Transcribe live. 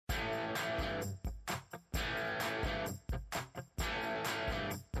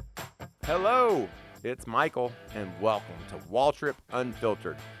Hello, it's Michael, and welcome to Waltrip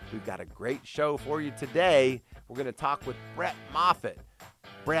Unfiltered. We've got a great show for you today. We're going to talk with Brett Moffitt.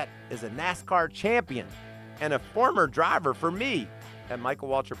 Brett is a NASCAR champion and a former driver for me at Michael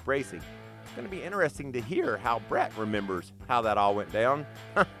Waltrip Racing. It's going to be interesting to hear how Brett remembers how that all went down.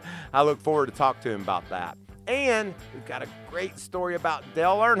 I look forward to talk to him about that. And we've got a great story about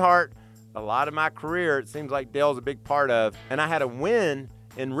Dale Earnhardt. A lot of my career, it seems like Dale's a big part of. And I had a win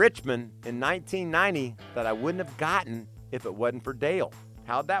in Richmond in 1990 that I wouldn't have gotten if it wasn't for Dale.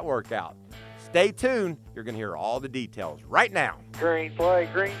 How'd that work out? Stay tuned. You're going to hear all the details right now. Green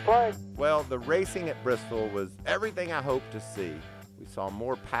flag, green flag. Well, the racing at Bristol was everything I hoped to see. We saw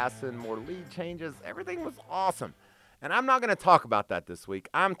more passing, more lead changes. Everything was awesome. And I'm not going to talk about that this week.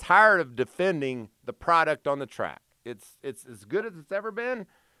 I'm tired of defending the product on the track. It's as good as it's ever been,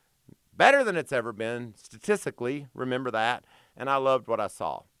 better than it's ever been, statistically, remember that. And I loved what I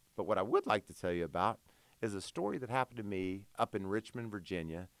saw. But what I would like to tell you about is a story that happened to me up in Richmond,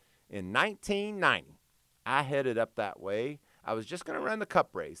 Virginia in 1990. I headed up that way. I was just going to run the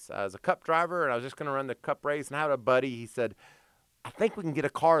Cup race. I was a Cup driver, and I was just going to run the Cup race. And I had a buddy. He said, I think we can get a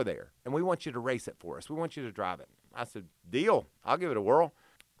car there, and we want you to race it for us. We want you to drive it. I said, deal. I'll give it a whirl.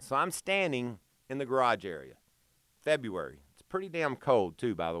 So I'm standing in the garage area. February. It's pretty damn cold,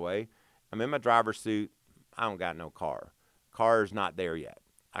 too, by the way. I'm in my driver's suit. I don't got no car. Car's not there yet.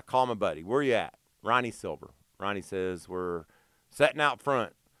 I call my buddy. Where you at? Ronnie Silver. Ronnie says, we're setting out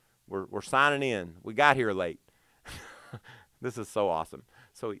front. We're signing in. We got here late. This is so awesome.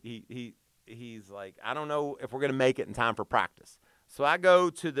 So he's like, I don't know if we're going to make it in time for practice. So I go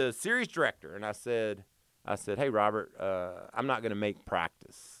to the series director, and I said, hey, Robert, I'm not going to make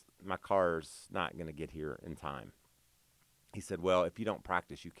practice. My car's not going to get here in time. He said, well, if you don't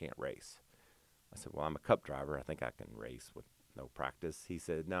practice, you can't race. I said, well, I'm a Cup driver. I think I can race with no practice. He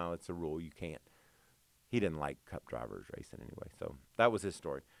said, no, it's a rule. You can't. He didn't like Cup drivers racing anyway. So that was his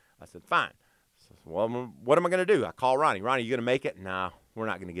story. I said, fine. So, well, what am I going to do? I call Ronnie. Ronnie, you going to make it? No, we're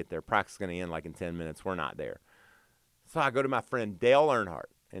not going to get there. Practice is going to end like in 10 minutes. We're not there. So I go to my friend Dale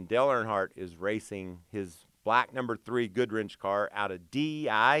Earnhardt. And Dale Earnhardt is racing his black number 3 Goodwrench car out of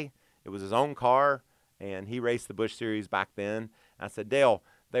DEI. It was his own car, and he raced the Busch Series back then. I said, Dale,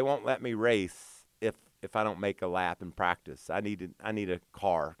 they won't let me race if I don't make a lap in practice. I need a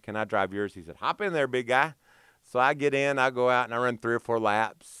car. Can I drive yours? He said, hop in there, big guy. So I get in, I go out, and I run 3 or 4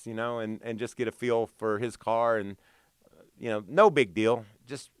 laps, and just get a feel for his car. And, no big deal.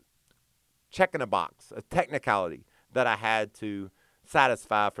 Just checking a box, a technicality that I had to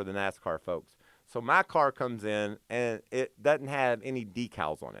satisfy for the NASCAR folks. So my car comes in, and it doesn't have any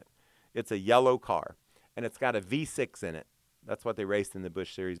decals on it. It's a yellow car, and it's got a V6 in it. That's what they raced in the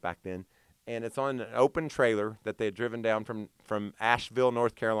Busch Series back then. And it's on an open trailer that they had driven down from Asheville,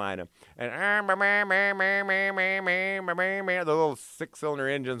 North Carolina. And the little 6-cylinder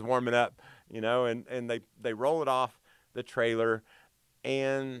engine's warming up, and they roll it off the trailer.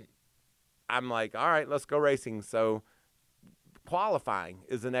 And I'm like, all right, let's go racing. So qualifying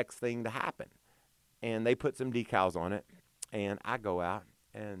is the next thing to happen. And they put some decals on it. And I go out,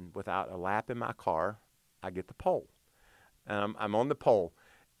 and without a lap in my car, I get the pole. I'm on the pole.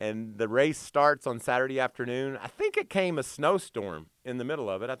 And the race starts on Saturday afternoon. I think it came a snowstorm in the middle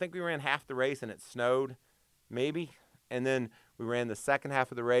of it. I think we ran half the race, and it snowed, maybe. And then we ran the second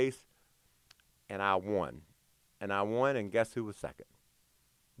half of the race, and I won. And guess who was second?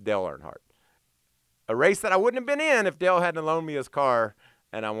 Dale Earnhardt. A race that I wouldn't have been in if Dale hadn't loaned me his car,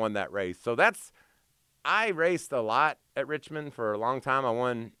 and I won that race. So I raced a lot at Richmond for a long time.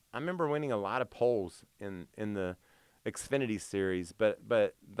 I remember winning a lot of poles in the Xfinity Series, but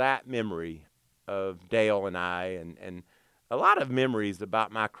that memory of Dale and I and a lot of memories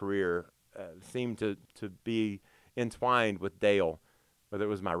about my career seem to be entwined with Dale, whether it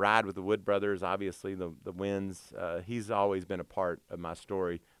was my ride with the Wood Brothers, obviously the wins. He's always been a part of my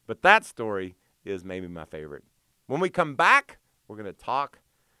story, but that story is maybe my favorite. When we come back, we're going to talk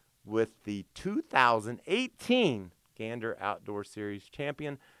with the 2018 Gander Outdoor Series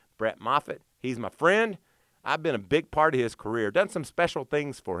champion, Brett Moffitt. He's my friend. I've been a big part of his career, done some special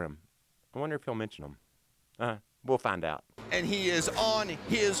things for him. I wonder if he'll mention them. We'll find out. And he is on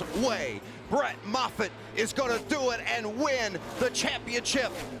his way. Brett Moffitt is going to do it and win the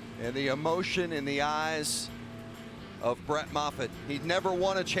championship. And the emotion in the eyes of Brett Moffitt. He'd never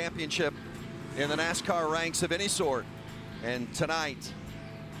won a championship in the NASCAR ranks of any sort. And tonight,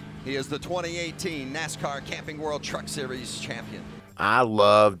 he is the 2018 NASCAR Camping World Truck Series champion. I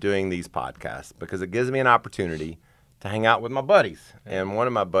love doing these podcasts because it gives me an opportunity to hang out with my buddies. And one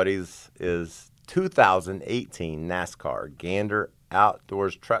of my buddies is 2018 NASCAR Gander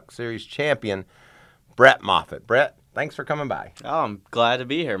Outdoors Truck Series champion, Brett Moffitt. Brett, thanks for coming by. Oh, I'm glad to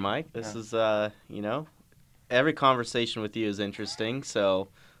be here, Mike. This is, every conversation with you is interesting, so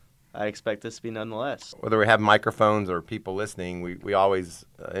I expect this to be nonetheless. Whether we have microphones or people listening, we always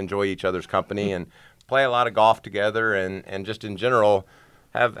enjoy each other's company and play a lot of golf together, and just in general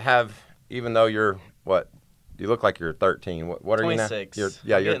have even though you're, what, you look like you're 13. What are 26. you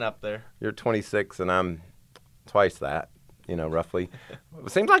now? You're getting up there. You're 26, and I'm twice that, roughly.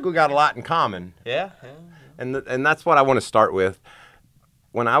 It seems like we got a lot in common. Yeah. And that's what I want to start with.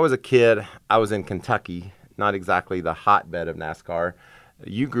 When I was a kid, I was in Kentucky, not exactly the hotbed of NASCAR.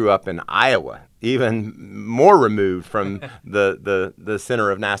 You grew up in Iowa, even more removed from the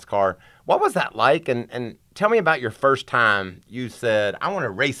center of NASCAR. What was that like? And tell me about your first time you said, I want to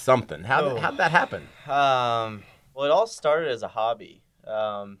race something. How'd that happen? Well, it all started as a hobby.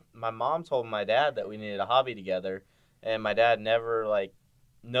 My mom told my dad that we needed a hobby together, and my dad never,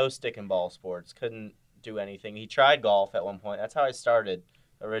 no stick and ball sports, couldn't do anything. He tried golf at one point. That's how I started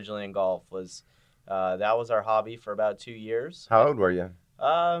originally in golf, was that was our hobby for about 2 years. How old were you?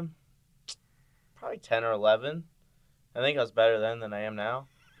 Probably 10 or 11. I think I was better then than I am now.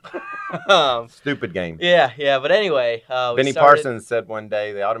 Stupid game. Yeah. But anyway, Benny Parsons said one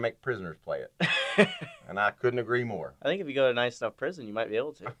day they ought to make prisoners play it. And I couldn't agree more. I think if you go to a nice enough prison, you might be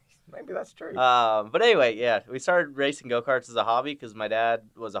able to. Maybe that's true. But anyway, yeah, we started racing go-karts as a hobby because my dad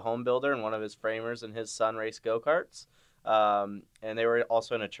was a home builder, and one of his framers and his son raced go-karts. And they were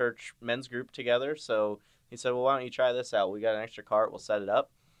also in a church men's group together. So he said, well, why don't you try this out? We got an extra cart. We'll set it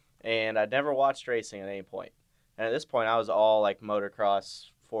up. And I'd never watched racing at any point. And at this point, I was all motocross,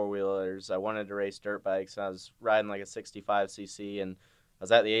 four-wheelers. I wanted to race dirt bikes, and I was riding a 65cc, and I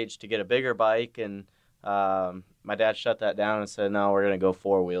was at the age to get a bigger bike, and my dad shut that down and said, no, we're going to go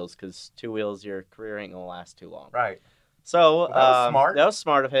four wheels because two wheels, your career ain't going to last too long. Right. So that was smart. That was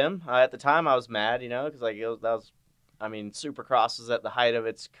smart of him. At the time, I was mad, because Supercross was at the height of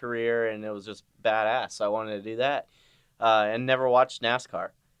its career, and it was just badass. So I wanted to do that and never watched NASCAR.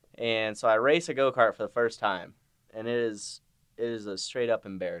 And so I raced a go-kart for the first time, and it is a straight-up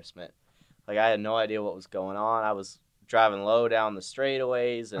embarrassment. I had no idea what was going on. I was driving low down the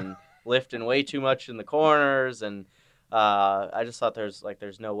straightaways and lifting way too much in the corners, and I just thought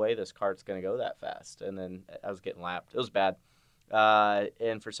there's no way this kart's going to go that fast. And then I was getting lapped. It was bad.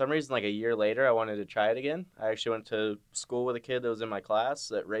 And for some reason, a year later, I wanted to try it again. I actually went to school with a kid that was in my class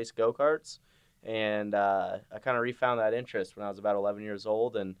that raced go-karts, and I kind of refound that interest when I was about 11 years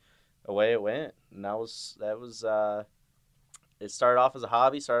old, and away it went. And that was it started off as a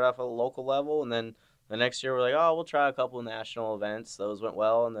hobby, started off at a local level, and then the next year we're we'll try a couple of national events. Those went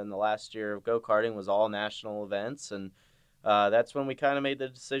well, and then the last year of go-karting was all national events, and that's when we kind of made the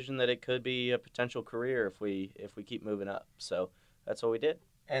decision that it could be a potential career if we keep moving up. So that's what we did.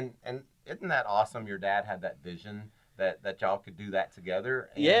 And isn't that awesome? Your dad had that vision that y'all could do that together.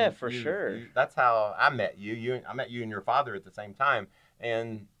 And yeah, for sure. That's how I met you. I met you and your father at the same time,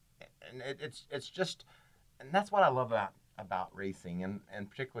 and it's just, and that's what I love about racing and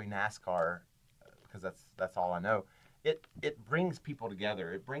particularly NASCAR, because that's all I know. It brings people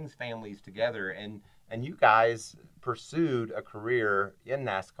together. It brings families together, and you guys pursued a career in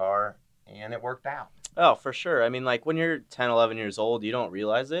NASCAR, and it worked out. Oh, for sure. When you're 10, 11 years old, you don't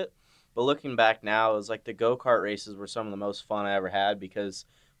realize it. But looking back now, it was the go-kart races were some of the most fun I ever had, because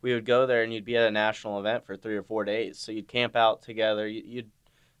we would go there and you'd be at a national event for 3 or 4 days. So you'd camp out together. You'd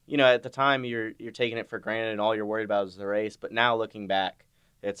at the time you're taking it for granted and all you're worried about is the race. But now looking back,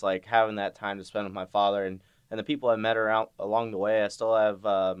 it's having that time to spend with my father and the people I met around along the way. I still have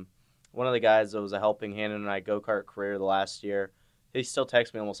one of the guys that was a helping hand in my go-kart career the last year. He still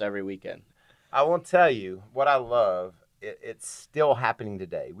texts me almost every weekend. I will tell you what I love. It's still happening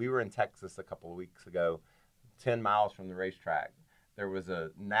today. We were in Texas a couple of weeks ago, 10 miles from the racetrack. There was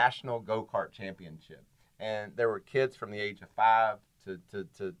a national go-kart championship, and there were kids from the age of 5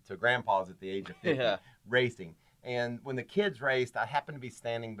 to grandpas at the age of 50 racing. And when the kids raced, I happened to be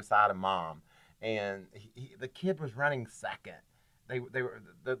standing beside a mom, and the kid was running second. They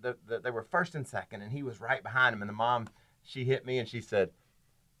were first and second, and he was right behind him. And the mom, she hit me and she said,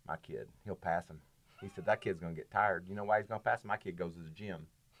 "My kid, he'll pass him." He said, "That kid's going to get tired. You know why he's going to pass him? My kid goes to the gym.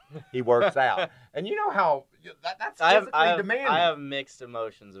 He works out." And you know how that's physically demanding. I have mixed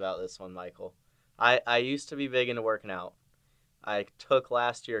emotions about this one, Michael. I used to be big into working out. I took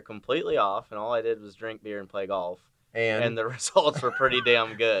last year completely off, and all I did was drink beer and play golf. And the results were pretty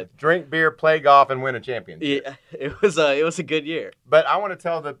damn good. Drink beer, play golf, and win a championship. Yeah, it was a good year. But I want to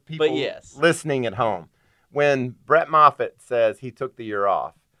tell the people listening at home, when Brett Moffitt says he took the year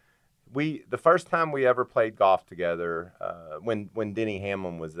off, the first time we ever played golf together, when Denny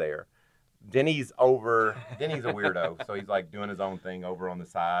Hamlin was there. Denny's a weirdo, so he's like doing his own thing over on the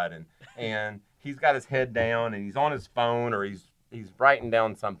side, and he's got his head down and he's on his phone or he's writing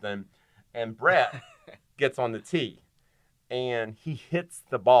down something, and Brett gets on the tee and he hits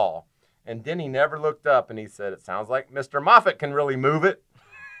the ball, and Denny never looked up and he said, "It sounds like Mr. Moffitt can really move it."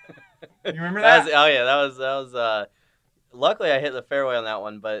 You remember that? That was luckily I hit the fairway on that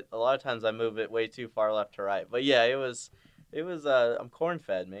one, but a lot of times I move it way too far left to right. But yeah, it was I'm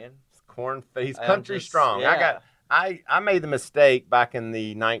corn-fed, man. He's country strong. Yeah. I made the mistake back in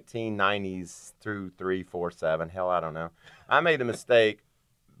the 1990s through 3, 4, 7. Hell, I don't know. I made the mistake.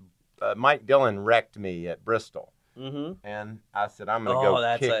 Mike Dillon wrecked me at Bristol, and I said I'm gonna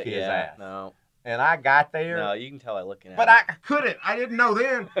go kick his ass. No. And I got there. No, you can tell by looking at but it. I couldn't. I didn't know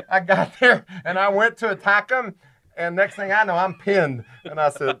then. I got there and I went to attack him, and next thing I know, I'm pinned. And I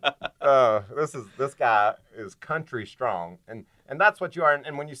said, "This guy is country strong." And that's what you are.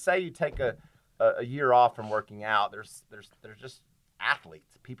 And when you say you take a year off from working out, there's just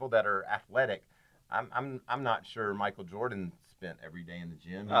athletes, people that are athletic. I'm not sure Michael Jordan spent every day in the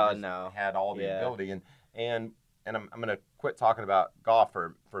gym. He had all the ability. And I'm gonna quit talking about golf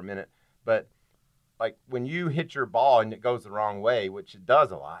for a minute. But like when you hit your ball and it goes the wrong way, which it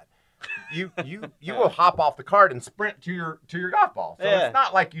does a lot, you will hop off the cart and sprint to your golf ball. So it's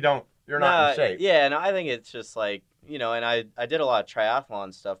not like you're not in shape. Yeah, and I think it's just like, and I did a lot of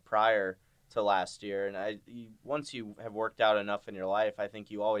triathlon stuff prior to last year, and once you have worked out enough in your life, I think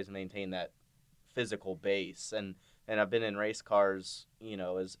you always maintain that physical base, and I've been in race cars,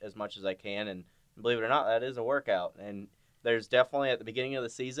 as much as I can, and believe it or not, that is a workout. And there's definitely at the beginning of the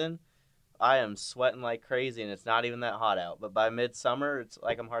season, I am sweating like crazy, and it's not even that hot out. But by midsummer, it's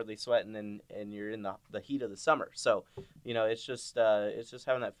like I'm hardly sweating, and you're in the heat of the summer. So, it's just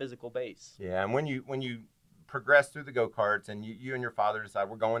having that physical base. Yeah, and when you progress through the go-karts and you and your father decide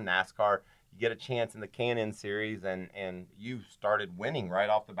we're going NASCAR, you get a chance in the Can-Am series, and you started winning right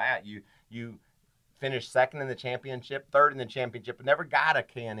off the bat. You finished second in the championship, third in the championship, but never got a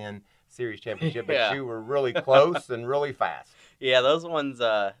Can-Am series championship, but you were really close and really fast. Yeah, those ones,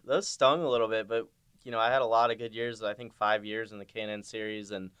 those stung a little bit, but, I had a lot of good years, I think 5 years in the Can-Am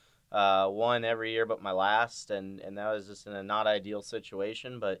series, and won every year but my last, and that was just in a not ideal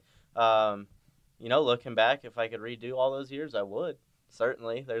situation, but, looking back, if I could redo all those years, I would.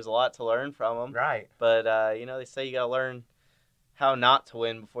 Certainly. There's a lot to learn from them. Right. But, they say you got to learn how not to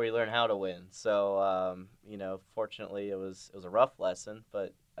win before you learn how to win. So, fortunately it was a rough lesson,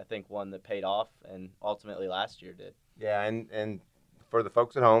 but I think one that paid off, and ultimately last year did. Yeah, and for the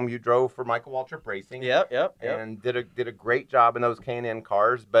folks at home, you drove for Michael Waltrip Racing. Yep. And did a great job in those Can-Am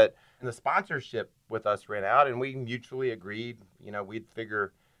cars, but the sponsorship with us ran out, and we mutually agreed, we'd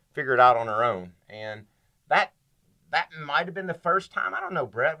figure it out on our own. And that might have been the first time. I don't know,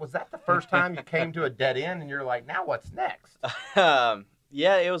 Brett. Was that the first time you came to a dead end and you're like, now what's next?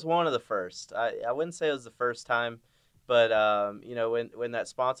 Yeah, it was one of the first. I wouldn't say it was the first time, but when that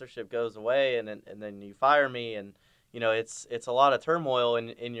sponsorship goes away and then you fire me, and it's a lot of turmoil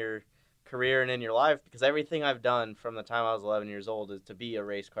in your career and in your life, because everything I've done from the time I was 11 years old is to be a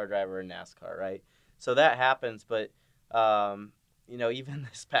race car driver in NASCAR, right? So that happens, but even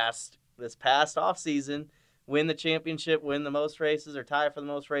this past off season, win the championship, win the most races, or tie for the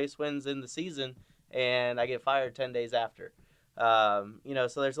most race wins in the season, and I get fired 10 days after.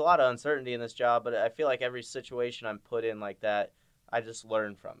 So there's a lot of uncertainty in this job, but I feel like every situation I'm put in like that, I just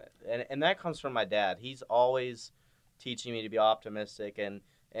learn from it. And that comes from my dad. He's always teaching me to be optimistic,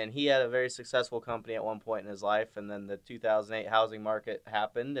 and he had a very successful company at one point in his life, and then the 2008 housing market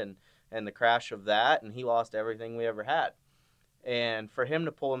happened, and the crash of that, and he lost everything we ever had. And for him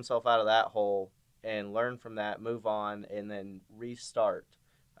to pull himself out of that hole and learn from that, move on, and then restart,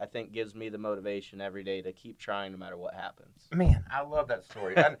 I think gives me the motivation every day to keep trying no matter what happens. Man, I love that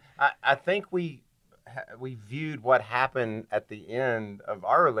story. And I think we viewed what happened at the end of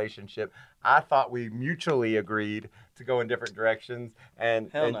our relationship. I thought we mutually agreed to go in different directions. No,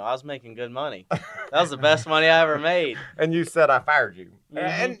 I was making good money. That was the best money I ever made. And you said I fired you.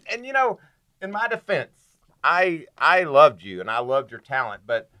 Mm-hmm. And in my defense, I loved you and I loved your talent,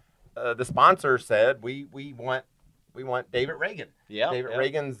 but the sponsor said we want David Reagan. Yeah, David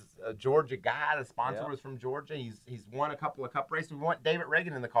Reagan's a Georgia guy. The sponsor was from Georgia. He's won a couple of cup races. We want David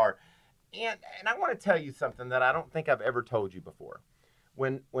Reagan in the car. And I want to tell you something that I don't think I've ever told you before.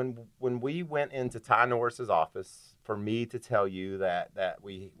 When we went into Ty Norris's office for me to tell you that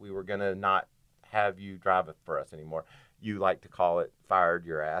we were gonna not have you drive it for us anymore, you like to call it fired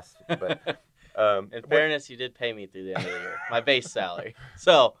your ass. But in fairness, you did pay me through the end of the year, my base salary.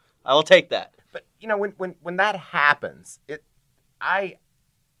 So I will take that. But when that happens, I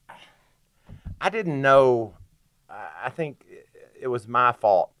didn't know. I think it was my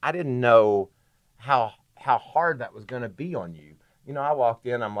fault. I didn't know how hard that was going to be on you. I walked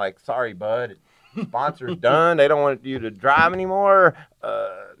in. I'm like, sorry, bud. Sponsor's done. They don't want you to drive anymore.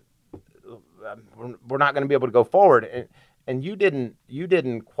 We're not going to be able to go forward. And you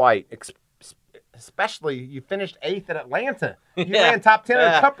didn't quite. Especially, you finished 8th at Atlanta. You ran top 10 in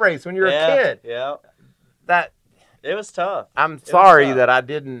a cup race when you were a kid. Yeah. It was tough. I'm sorry that I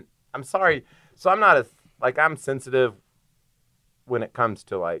didn't. I'm sorry. So I'm not I'm sensitive when it comes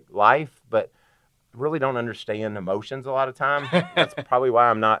to life, but really don't understand emotions a lot of time. That's probably why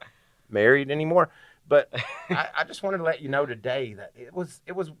I'm not married anymore. But I just wanted to let you know today that it was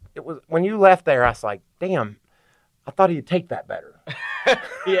when you left there, I was like, damn, I thought he'd take that better.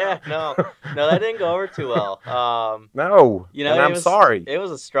 Yeah, no, that didn't go over too well. No, and I'm sorry. It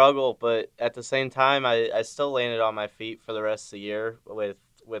was a struggle, but at the same time, I still landed on my feet for the rest of the year with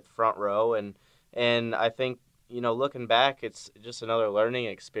front row, and I think, looking back, it's just another learning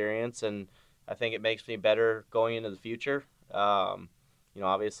experience, and I think it makes me better going into the future.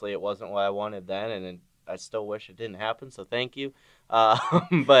 Obviously it wasn't what I wanted then, and I still wish it didn't happen, so thank you.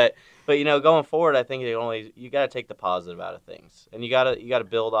 But going forward, I think you got to take the positive out of things, and you got to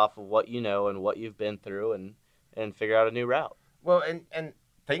build off of what you know and what you've been through, and figure out a new route. Well, and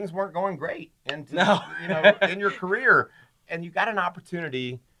things weren't going great, and no. In your career, and you got an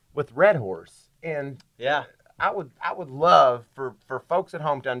opportunity with Red Horse, and yeah, I would love for folks at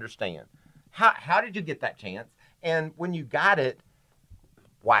home to understand how did you get that chance, and when you got it,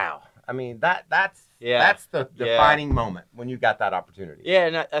 wow. I mean, that's the defining moment when you got that opportunity. Yeah,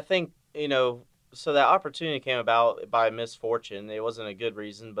 and I think, so that opportunity came about by misfortune. It wasn't a good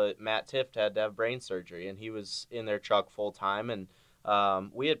reason, but Matt Tifft had to have brain surgery, and he was in their truck full time. And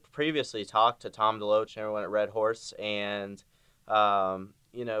we had previously talked to Tom DeLoach and everyone at Red Horse, and,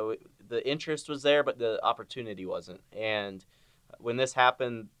 the interest was there, but the opportunity wasn't. And when this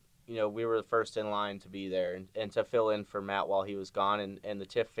happened, we were the first in line to be there and to fill in for Matt while he was gone. And the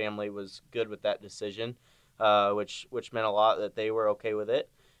Tiff family was good with that decision, which meant a lot that they were okay with it.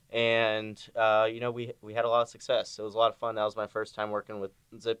 And, we had a lot of success. It was a lot of fun. That was my first time working with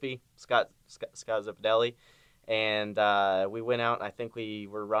Zippy, Scott Zippadelli. And we went out, and I think we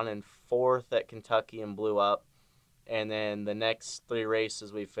were running 4th at Kentucky and blew up. And then the next 3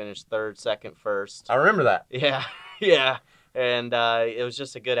 races, we finished 3rd, 2nd, 1st. I remember that. Yeah, yeah. And it was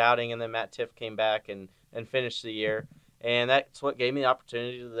just a good outing, and then Matt Tiff came back and finished the year. And that's what gave me the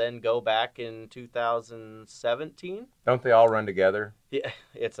opportunity to then go back in 2017. Don't they all run together? Yeah,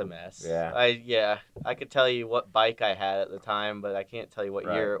 it's a mess. Yeah. I could tell you what bike I had at the time, but I can't tell you what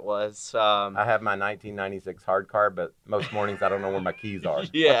year it was. I have my 1996 hard car, but most mornings I don't know where my keys are.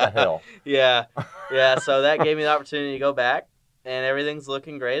 Yeah. What the hell? Yeah, so that gave me the opportunity to go back. And everything's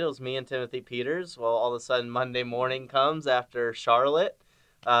looking great. It was me and Timothy Peters. Well, all of a sudden, Monday morning comes after Charlotte.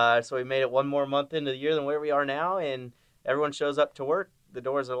 So we made it one more month into the year than where we are now. And everyone shows up to work. The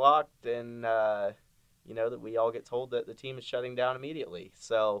doors are locked. And, that we all get told that the team is shutting down immediately.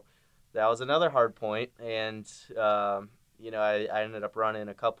 So that was another hard point. And, I ended up running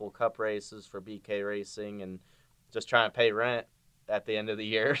a couple cup races for BK Racing and just trying to pay rent at the end of the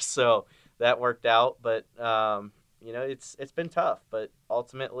year. So that worked out. But, it's been tough, but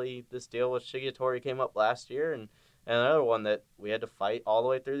ultimately this deal with Shigetori came up last year, and another one that we had to fight all the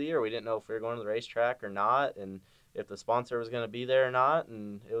way through the year. We didn't know if we were going to the racetrack or not, and if the sponsor was going to be there or not,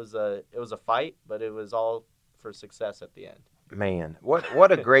 and it was a fight, but it was all for success at the end. Man,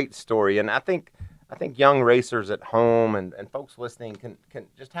 what a great story, and I think young racers at home and folks listening can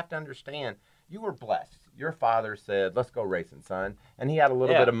just have to understand you were blessed. Your father said, "Let's go racing, son," and he had a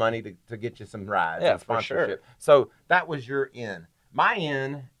little bit of money to get you some rides and sponsorship. For sure. So that was your in. My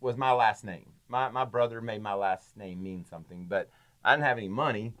in was my last name. My brother made my last name mean something, but I didn't have any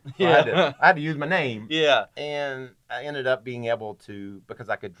money, so I had to use my name. Yeah. And I ended up being able to, because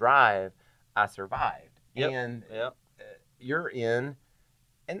I could drive, I survived. Yep. And you're in,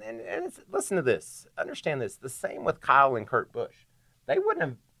 and listen to this. Understand this. The same with Kyle and Kurt Busch.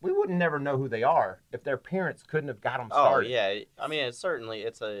 We wouldn't never know who they are if their parents couldn't have got them started. Oh, yeah. I mean, it's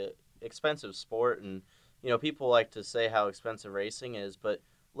a expensive sport, and, people like to say how expensive racing is, but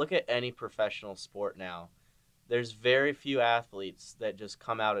look at any professional sport now. There's very few athletes that just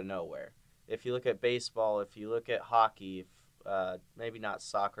come out of nowhere. If you look at baseball, if you look at hockey, maybe not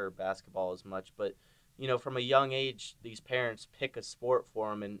soccer, basketball as much, but, from a young age, these parents pick a sport for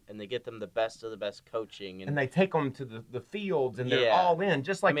them, and they get them the best of the best coaching. And they take them to the fields, and they're Yeah. all in,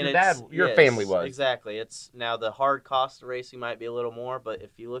 just like it's- your yes, family was. Exactly. It's now the hard cost of racing might be a little more, but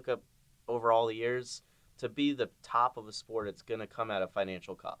if you look up over all the years, to be the top of a sport, it's going to come at a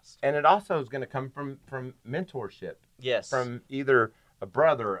financial cost. And it also is going to come from mentorship. Yes. From either a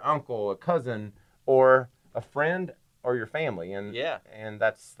brother, uncle, a cousin, or a friend, or your family. And Yeah. and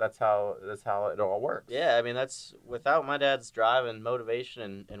that's how it all works. Yeah, I mean, that's without my dad's drive and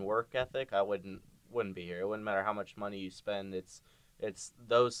motivation and work ethic, I wouldn't be here. It wouldn't matter how much money you spend. It's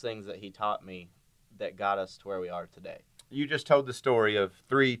those things that he taught me that got us to where we are today. You just told the story of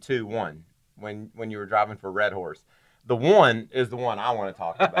 3, 2, 1 when you were driving for Red Horse. The one is the one I want to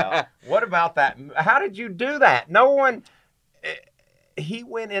talk about. What about that? How did you do that? No one. He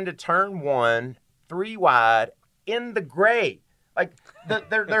went into turn 1, 3 wide in the gray. Like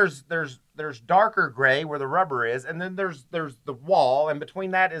there's darker gray where the rubber is, and then there's the wall, and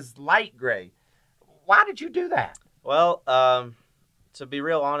between that is light gray. Why did you do that? Well, to be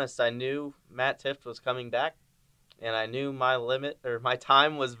real honest, I knew Matt Tifft was coming back, and I knew my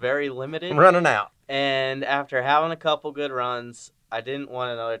time was very limited. Running out. And after having a couple good runs, I didn't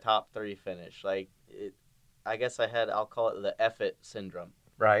want another top 3 finish. I guess I'll call it the F-it syndrome.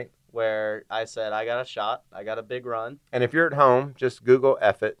 Right. Where I said, I got a shot, I got a big run. And if you're at home, just Google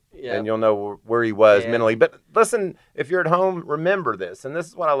F-it, Yeah. and you'll know where he was And- mentally. But listen, if you're at home, remember this, and this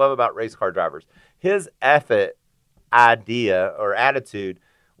is what I love about race car drivers. His F-it idea or attitude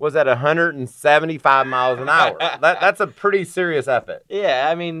was at 175 miles an hour. That's a pretty serious F-it. Yeah,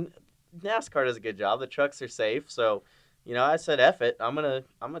 I mean, NASCAR does a good job. The trucks are safe, so I said, F it. I'm gonna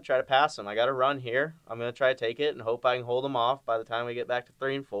try to pass them. I got to run here. I'm gonna try to take it and hope I can hold them off by the time we get back to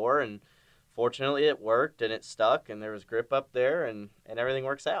 3 and 4. And fortunately, it worked and it stuck, and there was grip up there, and everything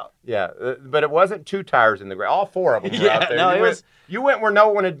works out. Yeah, but it wasn't 2 tires in the ground. All 4 of them were Yeah, out there. no, You went where no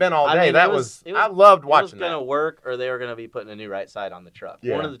one had been all I day. mean, I loved watching It was gonna work, or they were gonna be putting a new right side on the truck.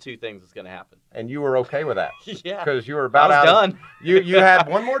 Yeah. One of the 2 things was gonna happen. And you were okay with that Yeah, because you were I about was out. done. You had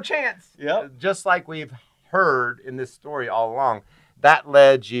one more chance. Yep. Just like we've heard in this story all along, that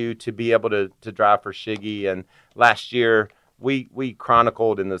led you to be able to drive for Shiggy. And last year, we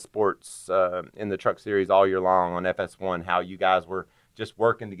chronicled in the sports, in the truck series all year long on FS1 how you guys were just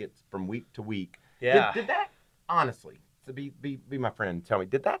working to get from week to week. Yeah. Did that, honestly, to be my friend and tell me,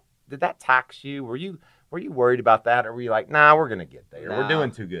 did that tax you? Were you worried about that? Or were you like, nah, we're going to get there. We're Nah.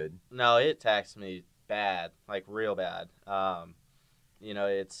 doing too good. No, it taxed me bad, like real bad.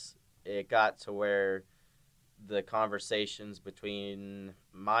 It got to where the conversations between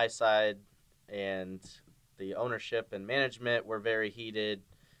my side and the ownership and management were very heated,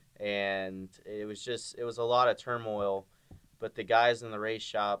 and it was a lot of turmoil. But the guys in the race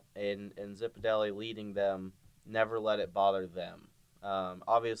shop and Zipadelli leading them never let it bother them.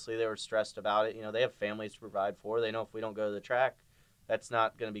 Obviously, they were stressed about it. They have families to provide for. They know if we don't go to the track, that's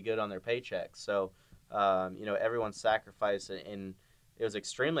not going to be good on their paychecks. So, everyone's sacrificed, and it was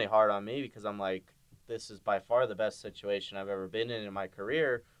extremely hard on me because I'm like, this is by far the best situation I've ever been in my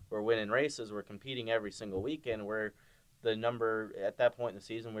career. We're winning races. We're competing every single weekend. We're at that point in the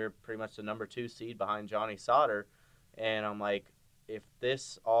season, we were pretty much the number 2 seed behind Johnny Sauter. And I'm like, if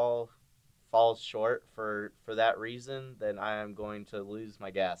this all falls short for that reason, then I am going to lose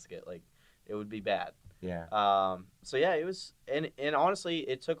my gasket. Like, it would be bad. Yeah. So yeah, it was, and honestly,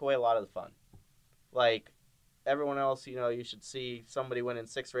 it took away a lot of the fun. Like, everyone else, you should see somebody winning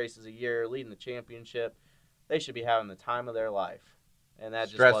 6 races a year, leading the championship. They should be having the time of their life. And that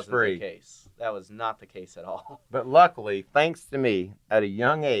just wasn't Stress-free. the case. That was not the case at all. But luckily, thanks to me, at a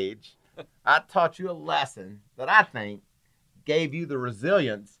young age, I taught you a lesson that I think gave you the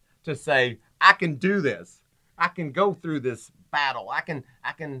resilience to say, I can do this. I can go through this battle. I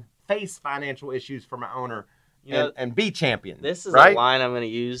can face financial issues for my owner and be champion. This is right? a line I'm going to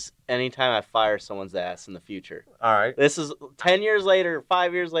use anytime I fire someone's ass in the future. All right. This is 10 years later,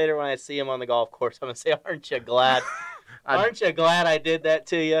 5 years later, when I see him on the golf course, I'm going to say, aren't you glad? Aren't you glad I did that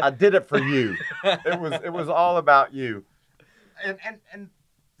to you? I did it for you. It was all about you. And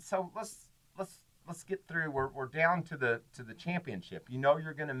so let's get through. We're down to the championship.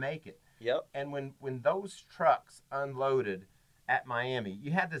 You're going to make it. Yep. And when those trucks unloaded at Miami, you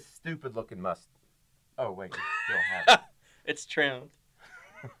had this stupid looking Mustang. Oh wait, you still have it. It's trimmed.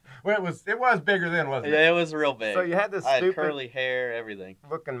 Well, it was bigger then, wasn't it? Yeah, it was real big. So you had this I had stupid curly hair, everything.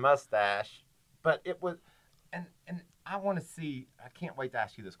 looking mustache, but it was, and I want to see. I can't wait to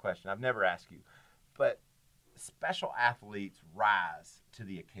ask you this question. I've never asked you, but special athletes rise to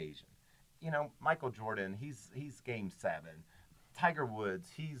the occasion. Michael Jordan, he's Game 7. Tiger Woods,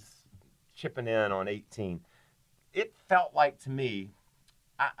 he's chipping in on 18. It felt like to me,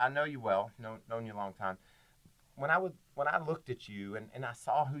 I know you well, known you a long time. When I looked at you and I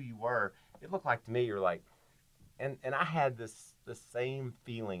saw who you were, it looked like to me you're like, and I had the same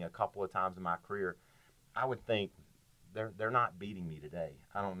feeling a couple of times in my career. I would think they're not beating me today.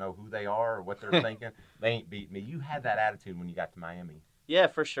 I don't know who they are or what they're thinking. They ain't beating me. You had that attitude when you got to Miami. Yeah,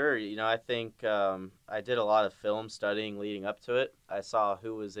 for sure. I think I did a lot of film studying leading up to it. I saw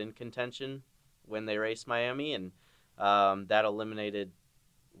who was in contention when they raced Miami, and that eliminated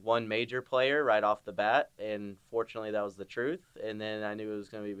one major player right off the bat, and fortunately that was the truth. And then I knew it was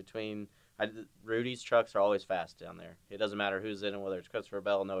going to be between Rudy's trucks are always fast down there. It doesn't matter who's in it, whether it's Christopher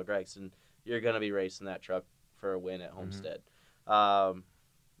Bell, Noah Gregson, you're going to be racing that truck for a win at Homestead. But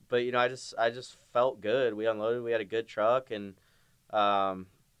I just felt good. We unloaded, we had a good truck, and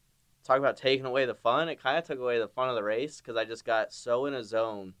talk about taking away the fun. It kind of took away the fun of the race because I just got so in a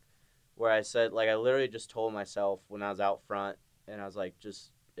zone where I said, I literally just told myself when I was out front, and I was like,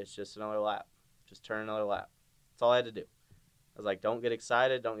 it's just another lap. Just turn another lap. That's all I had to do. I was like, don't get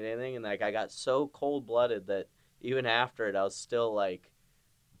excited, don't get anything. And I got so cold-blooded that even after it, I was still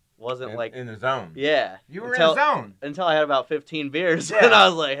wasn't in the zone. Yeah. You were in the zone. Until I had about 15 beers, yeah. And I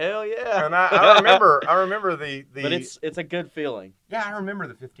was like, hell yeah. And I remember the. But it's a good feeling. Yeah, I remember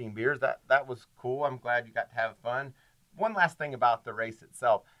the 15 beers. That was cool. I'm glad you got to have fun. One last thing about the race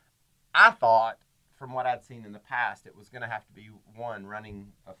itself. I thought, from what I'd seen in the past, it was going to have to be one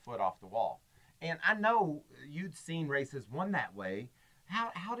running a foot off the wall. And I know you'd seen races won that way.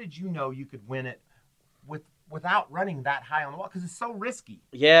 How did you know you could win it without running that high on the wall? Because it's so risky.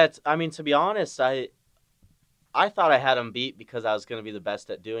 Yeah, to be honest, I thought I had them beat because I was going to be the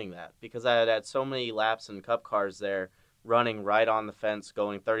best at doing that. Because I had so many laps in Cup cars there running right on the fence,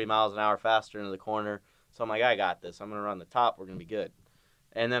 going 30 miles an hour faster into the corner. So I'm like, I got this. I'm going to run the top. We're going to be good.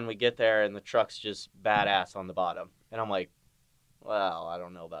 And then we get there, and the truck's just badass on the bottom. And I'm like, well, I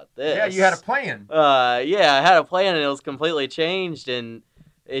don't know about this. Yeah, you had a plan. Yeah, I had a plan, and it was completely changed, and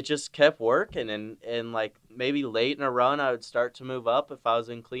it just kept working. And maybe late in a run, I would start to move up if I was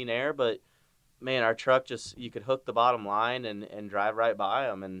in clean air. But, man, our truck you could hook the bottom line and drive right by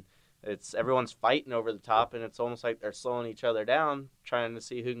them. And everyone's fighting over the top, and it's almost like they're slowing each other down, trying to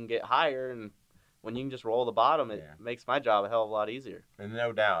see who can get higher. And when you can just roll the bottom, it makes my job a hell of a lot easier. And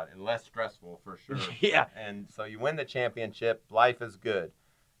no doubt, and less stressful for sure. Yeah. And so you win the championship. Life is good.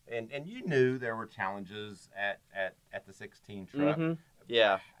 And you knew there were challenges at the 16 truck. Mm-hmm.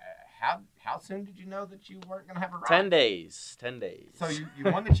 Yeah. How soon did you know that you weren't going to have a ride? 10 days. 10 days. So you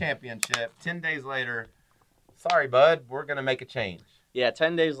won the championship. 10 days later, sorry, bud, we're going to make a change. Yeah,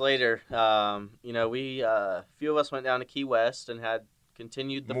 10 days later, we a few of us went down to Key West and had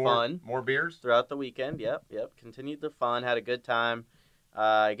continued the fun. More beers? Throughout the weekend, yep. Continued the fun, had a good time.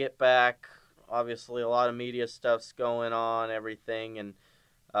 I get back, obviously a lot of media stuff's going on, everything. And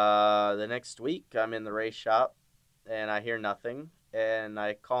the next week, I'm in the race shop, and I hear nothing. And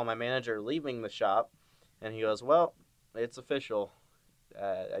I call my manager leaving the shop, and he goes, well, it's official.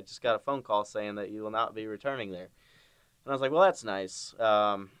 I just got a phone call saying that you will not be returning there. And I was like, well, that's nice.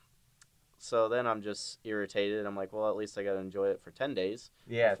 So then I'm just irritated. I'm like, well, at least I got to enjoy it for 10 days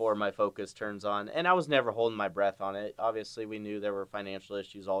before my focus turns on. And I was never holding my breath on it. Obviously, we knew there were financial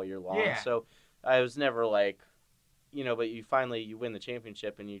issues all year long. Yeah. So I was never but you win the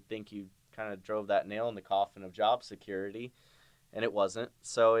championship and you think you kind of drove that nail in the coffin of job security, and it wasn't.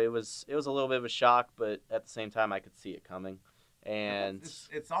 So it was a little bit of a shock, but at the same time, I could see it coming. And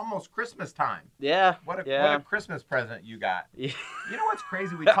it's almost Christmas time. Yeah. What a Christmas present you got. Yeah. You know what's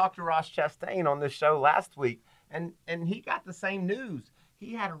crazy? We talked to Ross Chastain on this show last week, and he got the same news.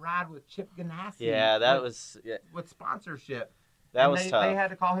 He had a ride with Chip Ganassi. Yeah, with sponsorship. That was tough. They had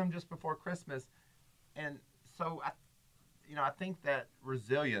to call him just before Christmas, and so I think that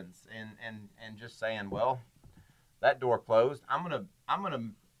resilience and just saying, well, that door closed. I'm gonna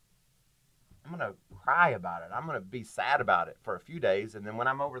cry about it. I'm gonna be sad about it for a few days, and then when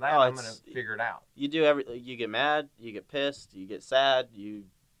I'm over that, I'm gonna figure it out. You do everything. You get mad, you get pissed, you get sad, you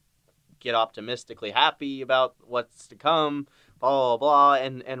get optimistically happy about what's to come. Blah blah blah.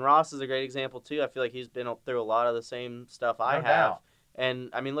 And Ross is a great example too. I feel like he's been through a lot of the same stuff I have. Doubt. And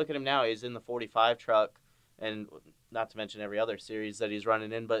I mean, look at him now. He's in the 45 truck, and not to mention every other series that he's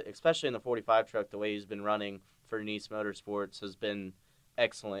running in, but especially in the 45 truck, the way he's been running for Nice Motorsports has been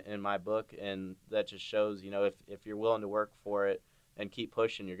excellent in my book, and that just shows, if you're willing to work for it and keep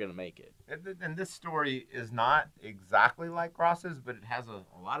pushing, you're going to make it. And this story is not exactly like Ross's, but it has a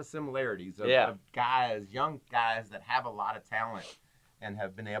lot of similarities of young guys that have a lot of talent and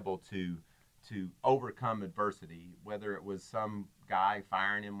have been able to to overcome adversity, whether it was some guy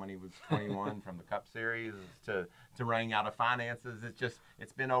firing him when he was 21 from the Cup Series to running out of finances.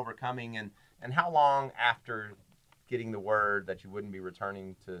 It's been overcoming. And how long after getting the word that you wouldn't be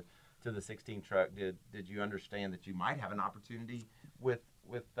returning to the 16 truck did you understand that you might have an opportunity with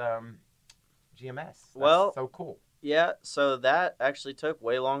GMS? That's so cool. Yeah, so that actually took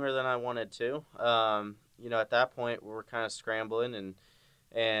way longer than I wanted to. At that point, we were kind of scrambling,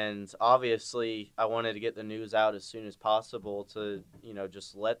 and obviously I wanted to get the news out as soon as possible to,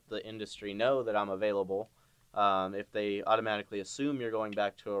 just let the industry know that I'm available. If they automatically assume you're going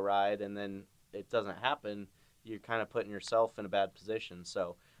back to a ride and then it doesn't happen, you're kind of putting yourself in a bad position.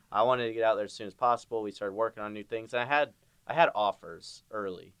 So I wanted to get out there as soon as possible. We started working on new things, and I had offers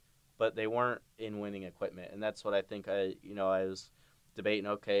early, but they weren't in winning equipment, and that's what I think I was debating.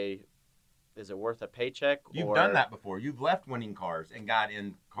 Okay, is it worth a paycheck? You've done that before. You've left winning cars and got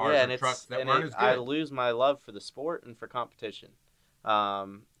in cars or trucks that weren't as good. I lose my love for the sport and for competition.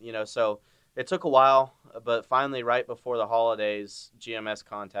 So it took a while, but finally, right before the holidays, GMS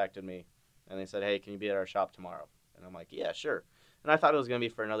contacted me, and they said, "Hey, can you be at our shop tomorrow?" And I'm like, "Yeah, sure." And I thought it was going to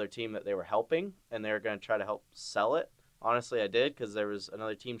be for another team that they were helping, and they were going to try to help sell it. Honestly, I did, because there was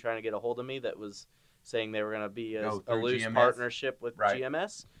another team trying to get a hold of me that was saying they were going to be a loose GMS partnership with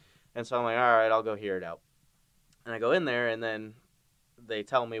GMS. And so I'm like, all right, I'll go hear it out. And I go in there, and then they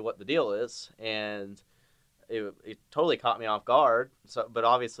tell me what the deal is, and it totally caught me off guard. So, but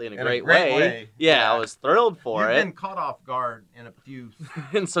obviously in a great way. Yeah, I was thrilled for it. You've been caught off guard in a few,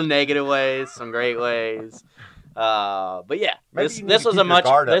 in some negative ways, some great ways. But yeah, Maybe this was a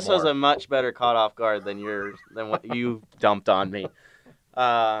much better caught off guard than what you dumped on me.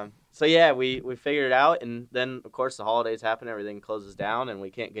 So yeah, we figured it out, and then of course the holidays happen, everything closes down, and we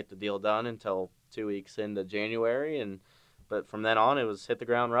can't get the deal done until 2 weeks into January, but from then on it was hit the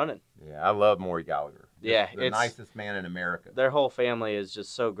ground running. Yeah, I love Maury Gallagher. Yeah, the nicest man in America. Their whole family is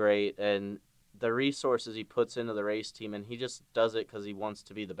just so great, and the resources he puts into the race team, and he just does it because he wants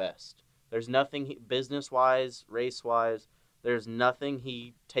to be the best. There's nothing business-wise, race-wise, there's nothing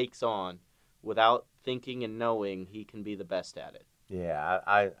he takes on without thinking and knowing he can be the best at it. Yeah,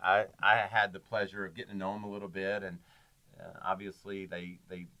 I had the pleasure of getting to know him a little bit, and obviously they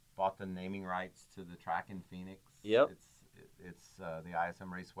bought the naming rights to the track in Phoenix. Yep. It's the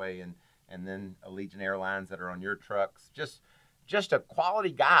ISM Raceway, and then Allegiant Airlines that are on your trucks. Just a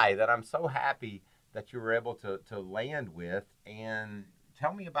quality guy that I'm so happy that you were able to land with. And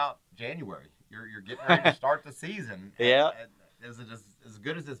tell me about January. You're getting ready to start the season. Yeah. Is it as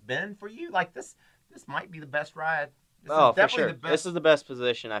good as it's been for you? Like this might be the best ride. For sure. This is the best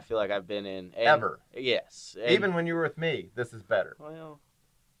position I feel like I've been in. Ever. Yes. Even when you were with me, this is better. Well,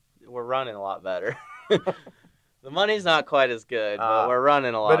 we're running a lot better. The money's not quite as good, but we're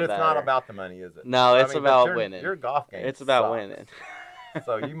running a lot better. But it's not about the money, is it? No, it's about winning. Your golf game It's about sucks. winning.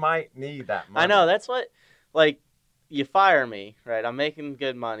 So you might need that money. I know. That's what, you fire me, right? I'm making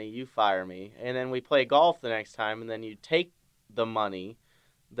good money. You fire me. And then we play golf the next time, and then you take the money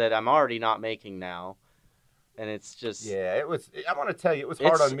that I'm already not making now. And it's just I want to tell you, it was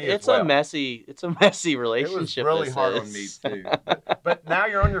hard on me as well. It's a messy relationship. It was really hard on me too. But now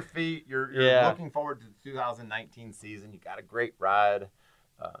you're on your feet. You're looking forward to the 2019 season. You got a great ride.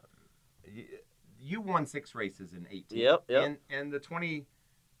 You won 6 races in 18. Yep. And the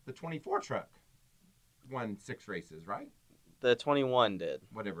 24 truck won 6 races, right? The 21 did.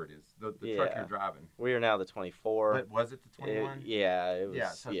 Whatever it is, the truck you're driving. We are now the 24. But was it the 21? It was. Yeah,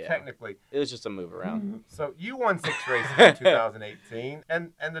 so technically. It was just a move around. So you won 6 races in 2018,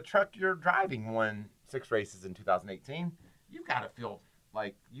 and the truck you're driving won 6 races in 2018. You got to feel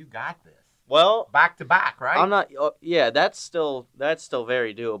like you got this. Well, back to back, right? I'm not. Yeah, that's still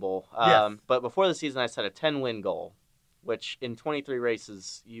very doable. Yes. But before the season, I set a 10-win goal, which in 23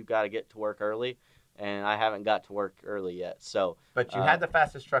 races you got to get to work early. And I haven't got to work early yet. So, but you had the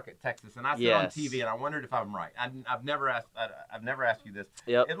fastest truck at Texas, and I said on yes. TV, and I wondered if I'm right. I've never asked you this.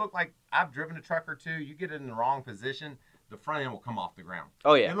 Yep. It looked like I've driven a truck or two. You get it in the wrong position, the front end will come off the ground.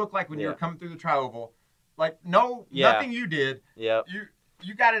 Oh yeah. It looked like when you were coming through the tri-oval, nothing you did. Yep.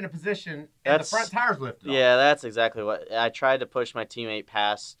 You got in a position and the front tires lifted off. Yeah, that's exactly what I tried to push my teammate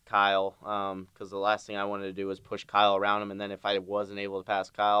past Kyle, because the last thing I wanted to do was push Kyle around him, and then if I wasn't able to pass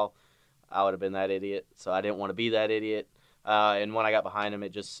Kyle, I would have been that idiot. So I didn't want to be that idiot. And when I got behind him,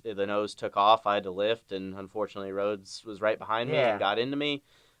 the nose took off. I had to lift, and unfortunately, Rhodes was right behind me and got into me.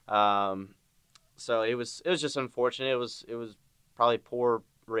 So it was just unfortunate. It was probably poor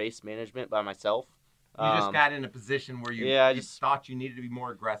race management by myself. You just got in a position where you thought you needed to be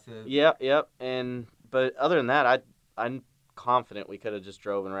more aggressive. Yep. But other than that, I confident we could have just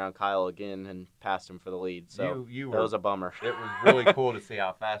driven around Kyle again and passed him for the lead. So you that was a bummer. It was really cool to see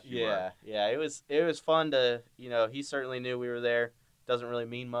how fast you were. Yeah, it was fun to, he certainly knew we were there. Doesn't really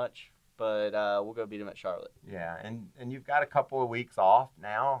mean much, but we'll go beat him at Charlotte. Yeah, and you've got a couple of weeks off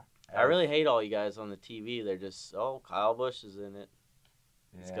now. I really hate all you guys on the TV. They're just, Kyle Busch is in it.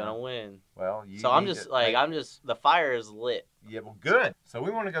 He's Yeah. gonna win. Well, the fire is lit. Yeah, well, good. So we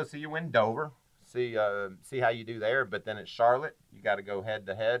want to go see you win Dover. See how you do there. But then at Charlotte, you got to go head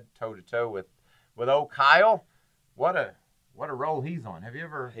to head, toe to toe with old Kyle. What a role he's on. Have you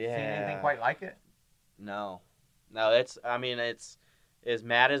ever seen anything quite like it? No, it's as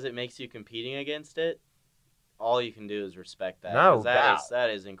mad as it makes you competing against it. All you can do is respect that. No 'Cause doubt. that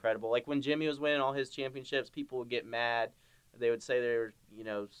is incredible. Like when Jimmy was winning all his championships, people would get mad. They would say they were,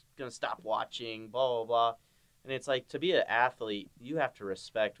 going to stop watching, blah, blah, blah. And it's like, to be an athlete, you have to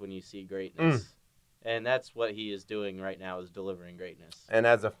respect when you see greatness. And that's what he is doing right now, is delivering greatness. And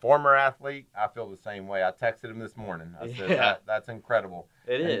as a former athlete, I feel the same way. I texted him this morning. I said, that's incredible.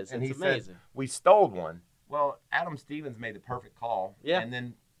 It is. And it's he amazing. said, we stole one. Well, Adam Stevens made the perfect call. Yeah. And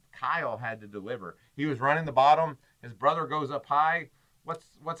then Kyle had to deliver. He was running the bottom. His brother goes up high.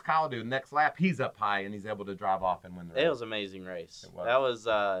 What's Kyle do? Next lap, he's up high, and he's able to drive off and win the race. It was an amazing race. It was. That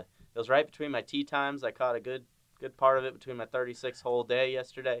was it was right between my tee times. I caught a good part of it between my 36-hole day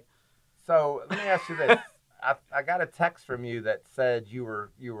yesterday. So let me ask you this. I got a text from you that said you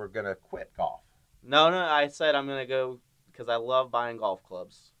were going to quit golf. No, I said I'm going to go because I love buying golf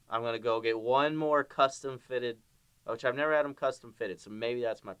clubs. I'm going to go get one more custom fitted, which I've never had them custom fitted, so maybe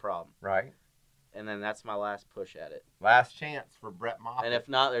that's my problem. Right. And then that's my last push at it. Last chance for Brett Moffitt. And if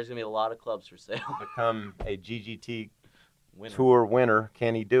not, there's going to be a lot of clubs for sale. Become a GGT Winner. Tour winner.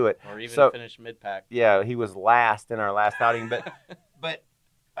 Can he do it? Or even So- finish mid-pack. Yeah, he was last in our last outing, but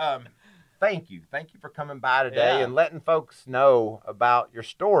thank you for coming by today Yeah. and letting folks know about your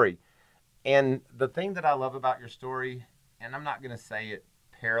story. And the thing that I love about your story, and I'm not going to say it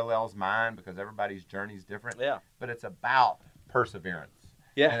parallels mine because everybody's journey is different, Yeah. but it's about perseverance.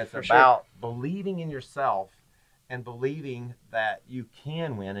 Yeah, And it's for about believing in yourself and believing that you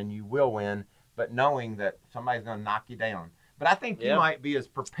can win and you will win, but knowing that somebody's going to knock you down. But I think you Yeah. might be as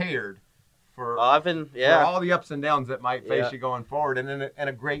prepared for I've been, for all the ups and downs that might face Yeah. you going forward, and in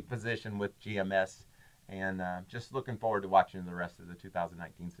a great position with GMS. And just looking forward to watching the rest of the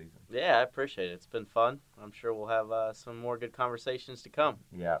 2019 season. Yeah, I appreciate it. It's been fun. I'm sure we'll have some more good conversations to come.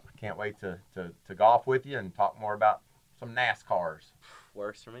 Yeah, I can't wait to golf with you and talk more about some NASCARs.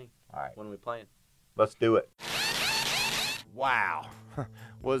 Works for me. All right. When are we playing? Let's do it. Wow.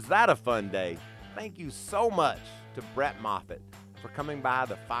 Was that a fun day? Thank you so much to Brett Moffitt for coming by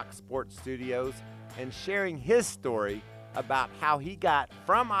the Fox Sports Studios and sharing his story about how he got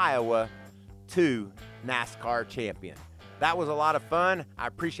from Iowa to NASCAR champion. That was a lot of fun. I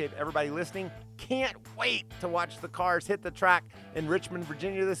appreciate everybody listening. Can't wait to watch the cars hit the track in Richmond,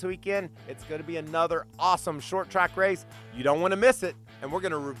 Virginia this weekend. It's going to be another awesome short track race. You don't want to miss it. And we're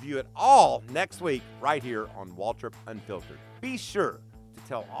going to review it all next week right here on Waltrip Unfiltered. Be sure to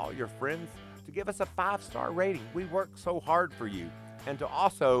tell all your friends to give us a 5-star rating. We work so hard for you. And to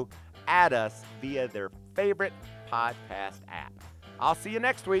also add us via their favorite podcast app. I'll see you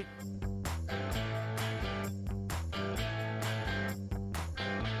next week.